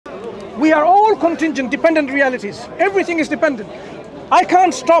We are all contingent, dependent realities. Everything is dependent. I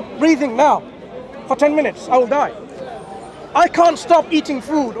can't stop breathing now for 10 minutes, I will die. I can't stop eating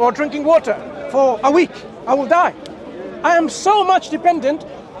food or drinking water for a week, I will die. I am so much dependent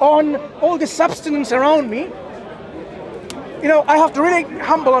on all the substance around me. You know, I have to really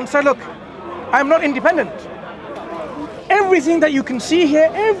humble and say, look, I'm not independent. Everything that you can see here,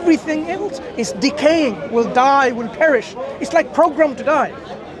 everything else is decaying, will die, will perish. It's like programmed to die.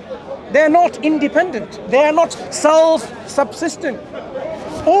 They're not independent. They are not self-subsisting.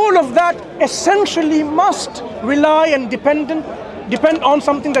 All of that essentially must rely and depend on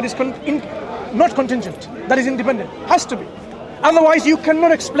something that is not contingent, that is independent. Has to be. Otherwise, you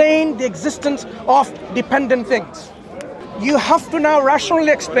cannot explain the existence of dependent things. You have to now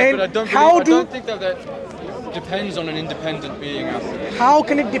rationally explain I don't think that depends on an independent being. How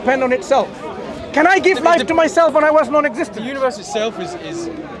can it depend on itself? Can I give life to myself when I was non-existent? The universe itself is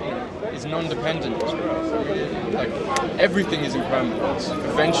non-dependent. Like, everything is impermanent.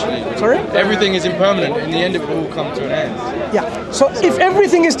 Eventually, sorry? Everything is impermanent. In the end, it will all come to an end. Yeah. So if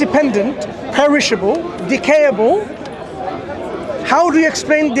everything is dependent, perishable, decayable, how do you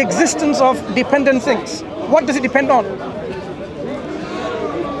explain the existence of dependent things? What does it depend on?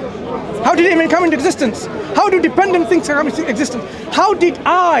 How did it even come into existence? How do dependent things come into existence? How did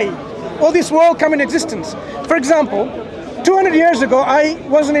I, or this world, come into existence? For example, 200 years ago, I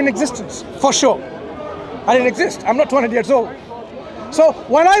wasn't in existence, for sure. I didn't exist. I'm not 200 years old. So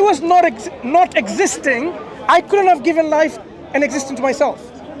when I was not existing, I couldn't have given life and existence to myself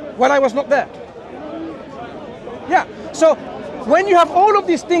when I was not there. Yeah. So when you have all of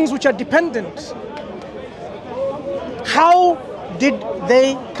these things which are dependent, how did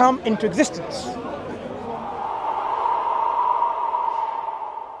they come into existence?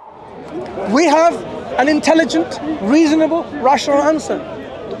 We have an intelligent, reasonable, rational answer.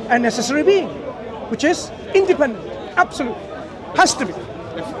 A necessary being, which is independent. Absolutely. Has to be.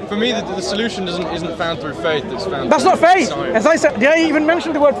 For me, the solution isn't found through faith. It's found. That's through not faith. science. As I said, did I even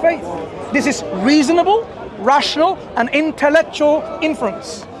mention the word faith? This is reasonable, rational, and intellectual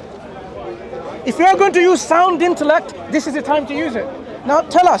inference. If you are going to use sound intellect, this is the time to use it. Now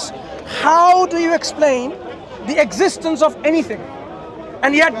tell us, how do you explain the existence of anything?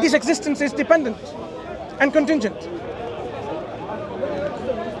 And yet this existence is dependent and contingent.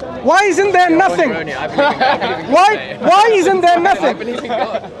 Why isn't there nothing? Why isn't there nothing?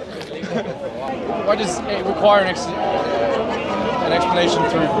 Why does it require an explanation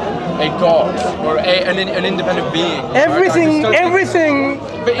through a God or an independent being? Everything.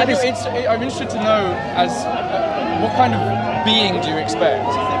 But I'm interested to know what kind of being do you expect?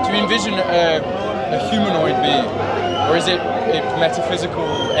 Do you envision a humanoid being, or is it a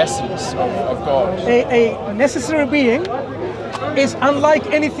metaphysical essence of God? A necessary being is unlike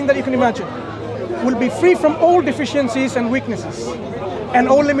anything that you can imagine. Will be free from all deficiencies and weaknesses and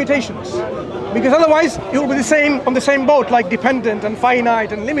all limitations. Because otherwise it will be the same on the same boat, like dependent and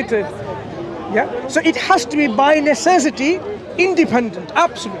finite and limited. Yeah? So it has to be by necessity independent,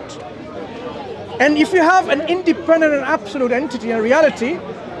 absolute. And if you have an independent and absolute entity and reality,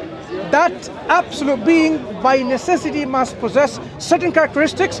 that absolute being by necessity must possess certain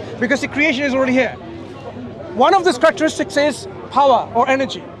characteristics because the creation is already here. One of those characteristics is power or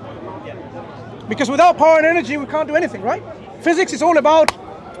energy. Because without power and energy, we can't do anything, right? Physics is all about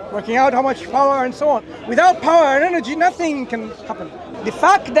working out how much power and so on. Without power and energy, nothing can happen. The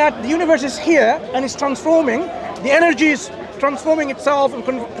fact that the universe is here and is transforming, the energy is transforming itself and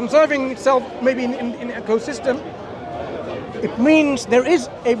conserving itself maybe in an ecosystem, it means there is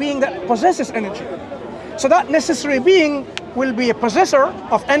a being that possesses energy. So that necessary being will be a possessor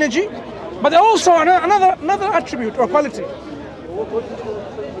of energy, but also another attribute or quality.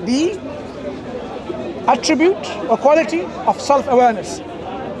 The attribute or quality of self-awareness.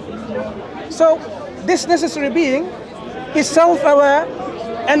 So this necessary being is self-aware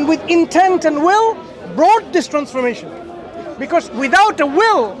and with intent and will brought this transformation. Because without a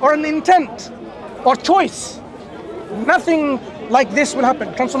will or an intent or choice, nothing like this will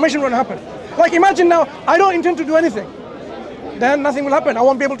happen. Transformation won't happen. Like imagine now, I don't intend to do anything. Then nothing will happen. I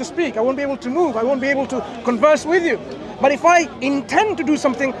won't be able to speak. I won't be able to move. I won't be able to converse with you. But if I intend to do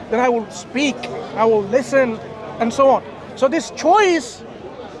something, then I will speak. I will listen and so on. So this choice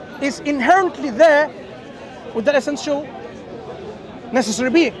is inherently there with that essential necessary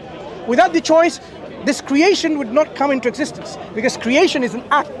being. Without the choice, this creation would not come into existence, because creation is an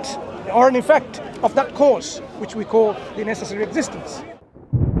act or an effect of that cause, which we call the necessary existence.